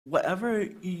Whatever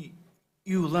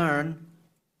you learn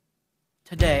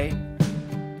today,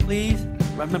 please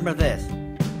remember this.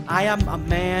 I am a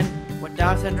man with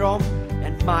Down syndrome,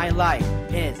 and my life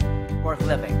is worth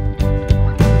living.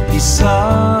 He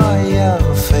saw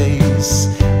your face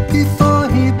before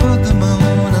he put the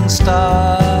moon and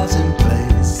stars in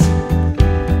place,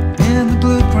 in the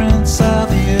blueprints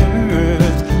of the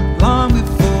earth, long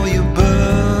before your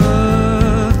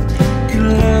birth. He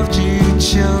loved you,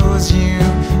 chose you,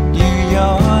 knew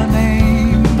your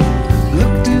name,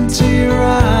 looked into your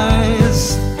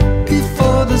eyes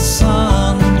before the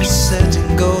sun set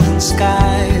in golden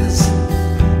skies,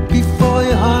 before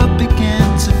your heart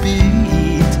began to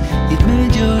beat. It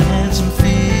made your hands and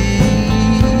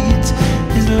feet.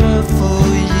 His love for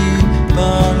you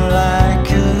burned like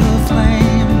a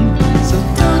flame. So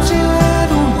don't you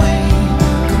hide away,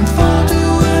 conform to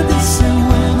what they say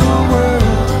when the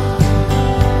world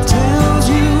tells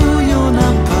you you're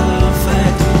not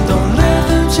perfect. Don't let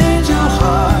them change your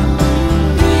heart.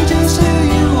 Be just who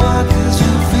you are, 'cause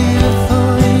you're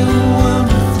fearfully and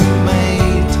wonderfully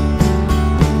made.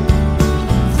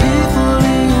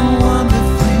 Fearfully and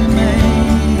wonderfully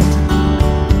made.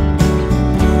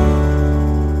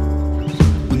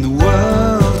 When the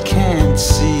world can't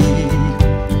see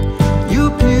your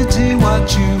beauty, what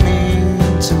you mean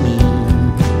to me,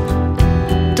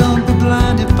 don't be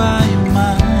blinded by your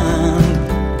mind.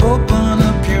 Open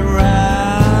up your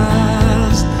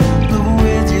eyes, look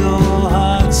with your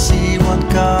heart, see what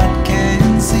God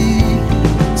can see.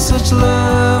 Such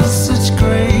love, such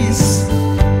grace.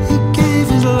 He gave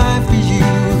his life for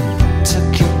you,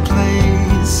 took your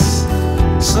place.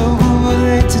 So who are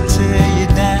they to tear you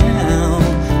down?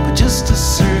 But just a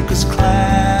circus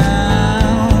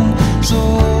clown. So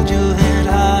hold your head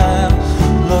high,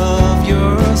 love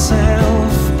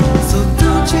yourself. So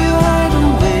don't you hide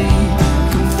away,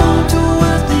 conform to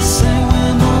what they say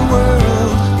when the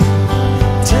world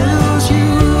tells you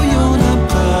you're not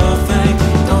perfect.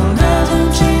 Don't let them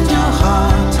change your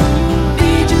heart.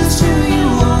 Be just who you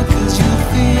are, 'cause you're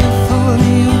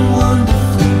fearfully and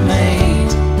wonderfully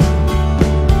made.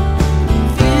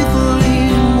 Fearfully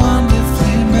and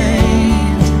wonderfully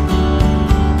made.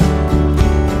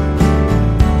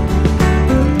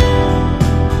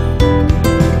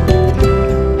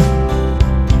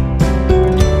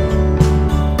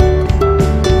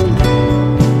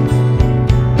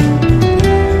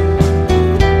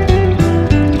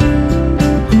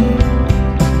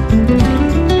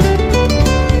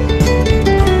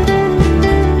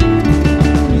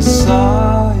 You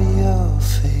saw your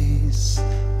face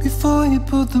before you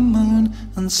put the moon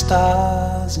and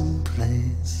stars in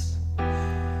place,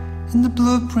 in the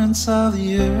blueprints of the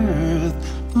earth,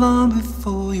 long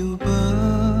before your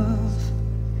birth.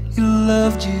 He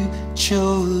loved you,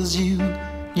 chose you,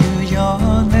 knew your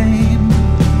name.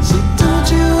 So don't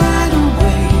you hide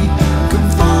away,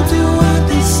 conform to what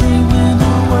they say when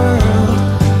the world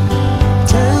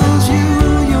tells you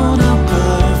you're not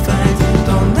perfect.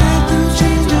 Don't let them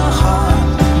change your heart.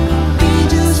 Be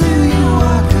just who you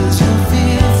are, 'cause you're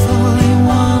fearfully,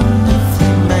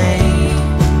 wonderfully made.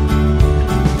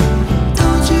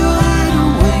 Don't you hide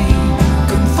away,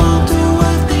 conform to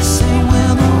what they say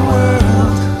when the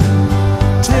world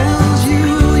tells you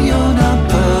you're not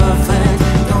perfect.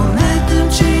 Don't let them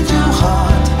change your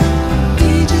heart.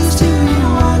 Be just who you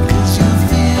are, 'cause you're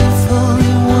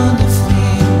fearfully,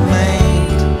 wonderfully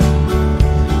made.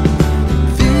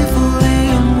 Fearfully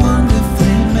and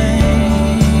wonderfully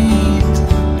made.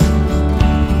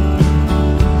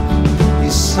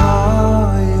 You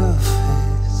saw your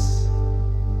face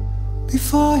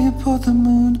before you put the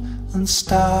moon and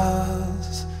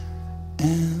stars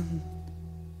in